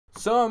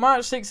So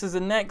March 6th is the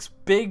next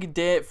big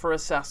date for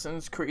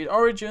Assassin's Creed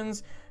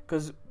Origins,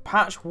 because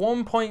patch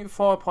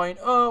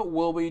 1.4.0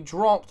 will be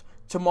dropped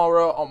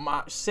tomorrow on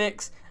March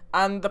 6th,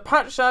 and the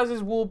patch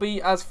sizes will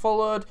be as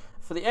followed.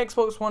 For the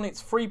Xbox One,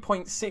 it's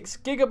 3.6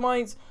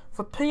 gigabytes.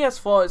 For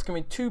PS4, it's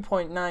going to be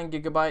 2.9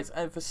 gigabytes,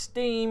 and for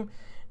Steam,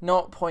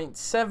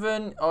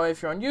 0.7, or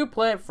if you're on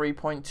Uplay,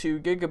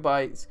 3.2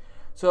 gigabytes.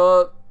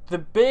 So the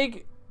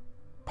big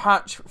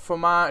patch for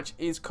March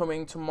is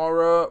coming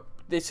tomorrow.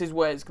 This is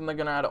where it's going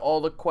to add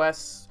all the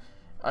quests.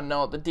 I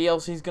know the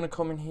DLC is going to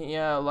come in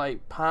here,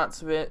 like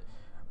parts of it,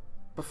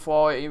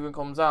 before it even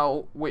comes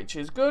out, which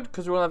is good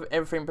because we'll have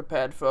everything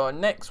prepared for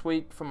next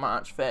week for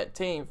March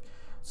 13th.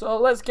 So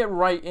let's get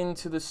right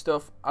into the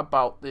stuff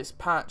about this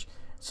patch.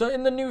 So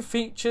in the new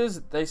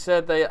features, they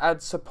said they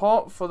add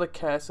support for the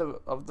Curse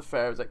of the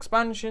Pharaohs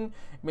expansion.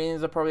 It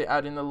means they're probably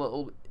adding the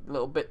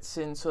little bits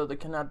in so they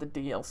can add the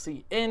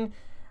DLC in.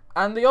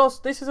 And they also,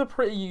 this is a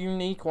pretty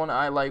unique one.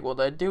 I like what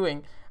they're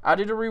doing.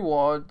 Added a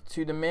reward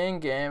to the main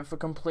game for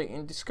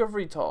completing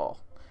Discovery Tour.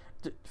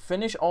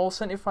 Finish all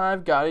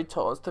 75 guided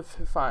tours to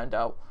find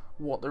out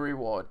what the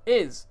reward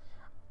is.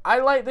 I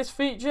like this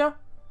feature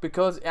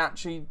because it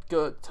actually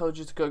tells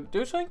you to go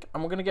do something,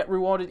 and we're going to get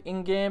rewarded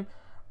in-game.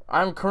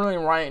 I'm currently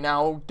right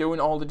now doing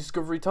all the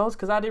Discovery Tours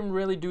because I didn't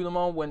really do them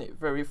all when it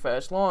very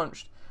first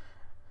launched.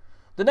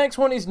 The next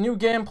one is New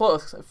Game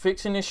Plus.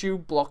 Fix an issue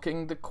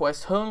blocking the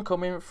quest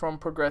Homecoming from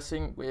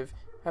progressing with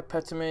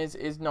Epitomes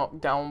is knocked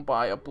down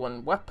by a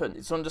blunt weapon.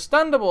 It's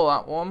understandable,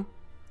 that one.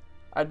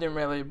 I didn't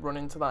really run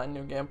into that in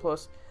New Game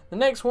Plus. The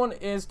next one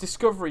is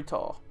Discovery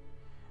Tour.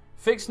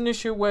 Fix an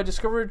issue where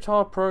Discovery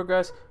Tour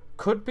progress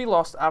could be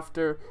lost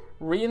after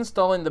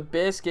reinstalling the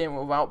base game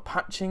without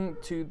patching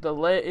to the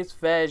latest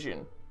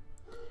version.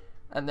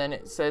 And then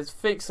it says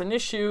fix an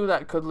issue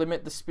that could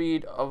limit the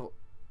speed of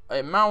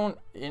a mount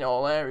in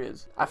all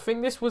areas. I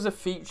think this was a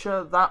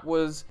feature that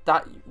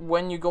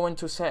when you go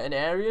into certain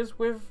areas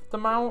with the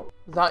mount,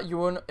 that you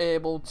weren't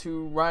able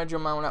to ride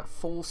your mount at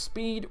full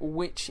speed,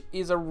 which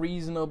is a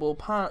reasonable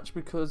patch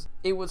because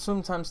it would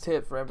sometimes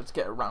take forever to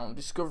get around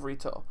Discovery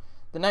Tour.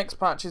 The next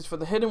patch is for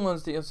the Hidden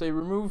Ones DLC.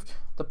 Remove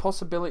the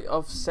possibility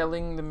of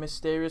selling the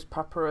mysterious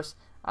papyrus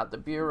at the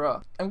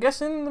Bureau. I'm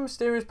guessing the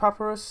mysterious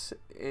papyrus,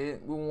 we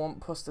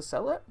want us to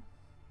sell it.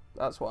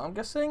 That's what I'm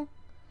guessing.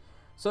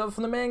 So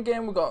for the main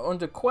game, we got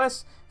under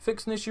quest,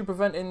 fix an issue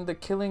preventing the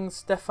killing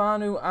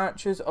Stefanu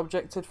archers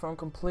objected from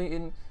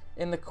completing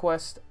in the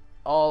quest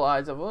All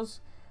Eyes of Us.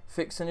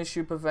 Fix an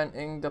issue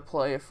preventing the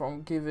player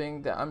from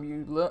giving the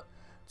amulet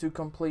to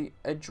complete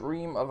a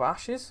Dream of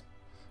Ashes.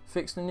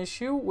 Fix an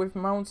issue with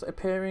mounts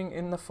appearing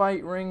in the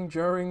fight ring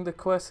during the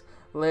quest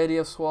Lady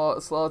of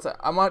Slaughter.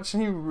 I'm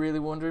actually really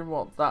wondering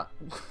what that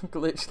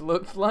glitch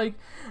looked like.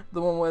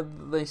 The one where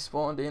they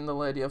spawned in the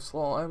Lady of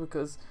Slaughter,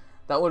 because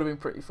that would have been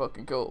pretty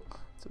fucking cool,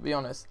 to be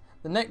honest.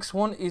 The next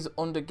one is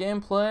under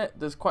gameplay.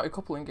 There's quite a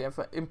couple in game.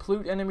 For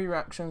improved enemy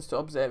reactions to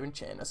observing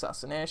chain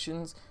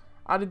assassinations.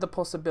 Added the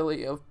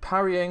possibility of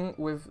parrying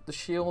with the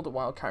shield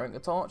while carrying a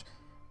torch.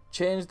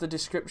 Changed the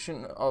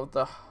description of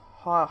the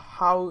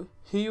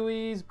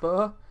Huey's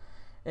bow,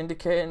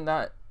 indicating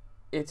that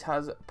it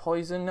has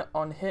poison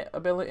on hit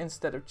ability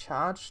instead of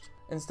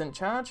instant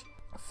charge.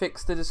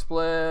 Fixed the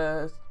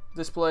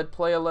displayed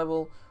player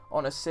level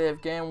on a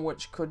save game,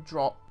 which could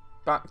drop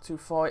back to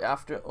 40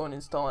 after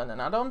uninstalling an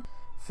add-on.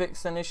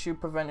 Fixed an issue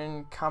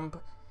preventing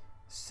camp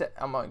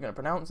I'm not going to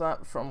pronounce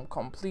that from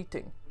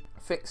completing.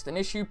 Fixed an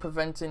issue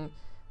preventing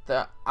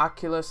the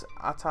Oculus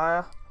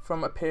attire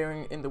from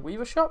appearing in the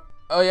Weaver shop.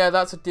 Oh yeah,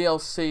 that's a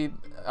DLC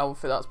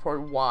outfit. That's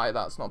probably why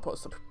that's not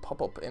supposed to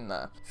pop up in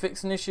there.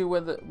 Fixed an issue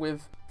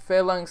with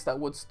phalanx that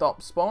would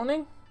stop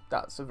spawning.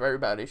 That's a very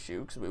bad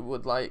issue because we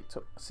would like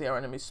to see our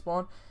enemies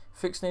spawn.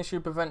 Fixed an issue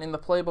preventing the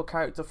playable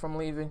character from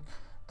leaving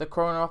the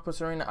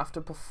Chronopolis arena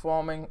after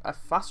performing a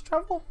fast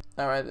travel.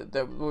 Alright,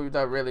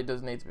 that really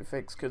does need to be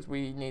fixed because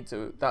we need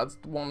to. That's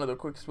one of the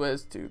quickest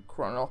ways to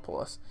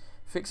Chronopolis.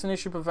 Fix an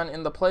issue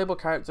preventing the playable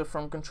character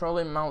from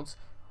controlling mounts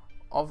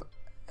of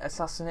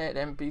assassinated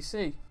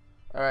NPC.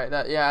 Alright,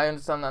 yeah, I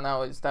understand that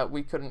now. Is that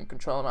we couldn't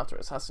control them after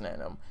assassinating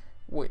them,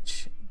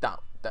 which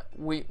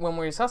when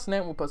we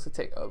assassinate, we're supposed to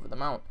take over the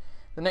mount.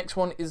 The next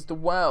one is the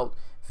world.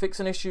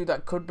 Fix an issue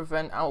that could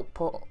prevent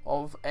output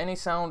of any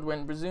sound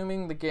when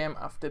resuming the game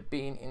after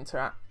being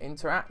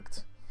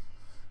interact.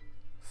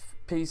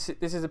 PC.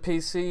 This is a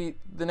PC.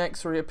 The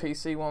next three are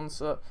PC ones.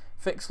 So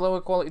fix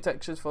lower quality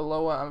textures for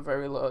lower and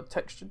very low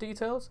texture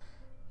details.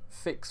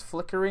 Fix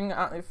flickering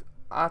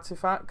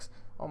artifacts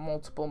on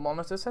multiple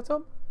monitor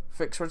setup.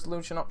 Fix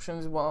resolution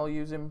options while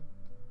using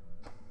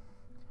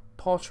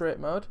portrait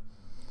mode.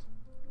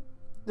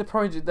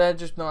 They're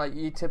just not like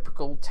your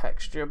typical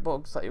texture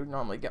bugs that you would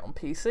normally get on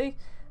PC.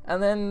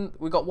 And then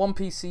we got one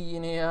PC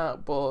in here,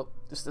 but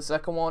just the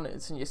second one,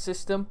 it's in your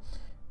system.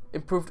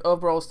 Improved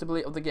overall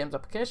stability of the game's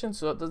application.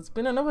 So there's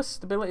been another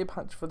stability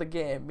patch for the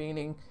game,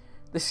 meaning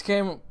this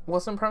game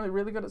wasn't apparently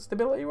really good at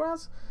stability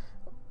wise.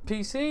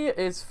 PC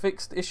is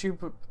fixed issue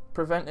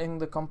preventing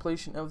the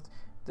completion of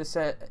the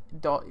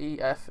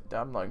set.ef,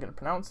 I'm not going to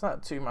pronounce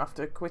that, tomb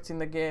after quitting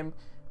the game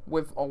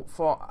with Alt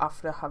 4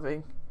 after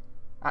having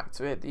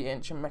activated the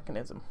ancient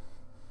mechanism.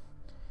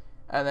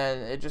 And then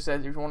it just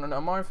says if you want to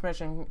know more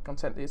information,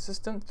 contact the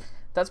assistant.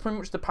 That's pretty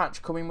much the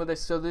patch coming with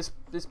this. So this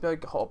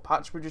big hot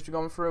patch we're just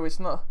going through, it's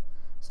not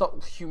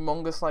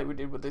humongous like we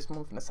did with this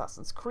month in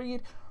Assassin's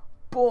Creed,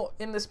 but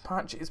in this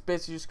patch it's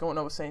basically just going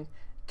over saying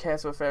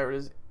Chaos Warfare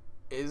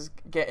is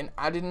getting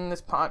added in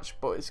this patch,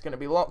 but it's going to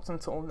be locked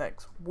until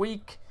next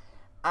week,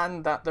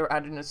 and that they're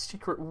adding a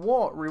secret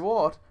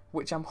reward,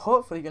 which I'm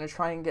hopefully going to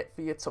try and get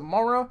for you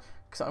tomorrow,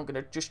 because I'm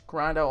going to just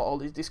grind out all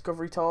these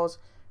discovery tours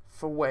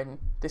for when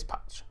this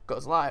patch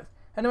goes live.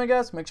 Anyway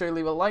guys, make sure you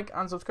leave a like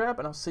and subscribe,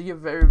 and I'll see you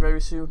very,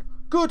 very soon.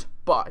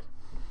 Goodbye.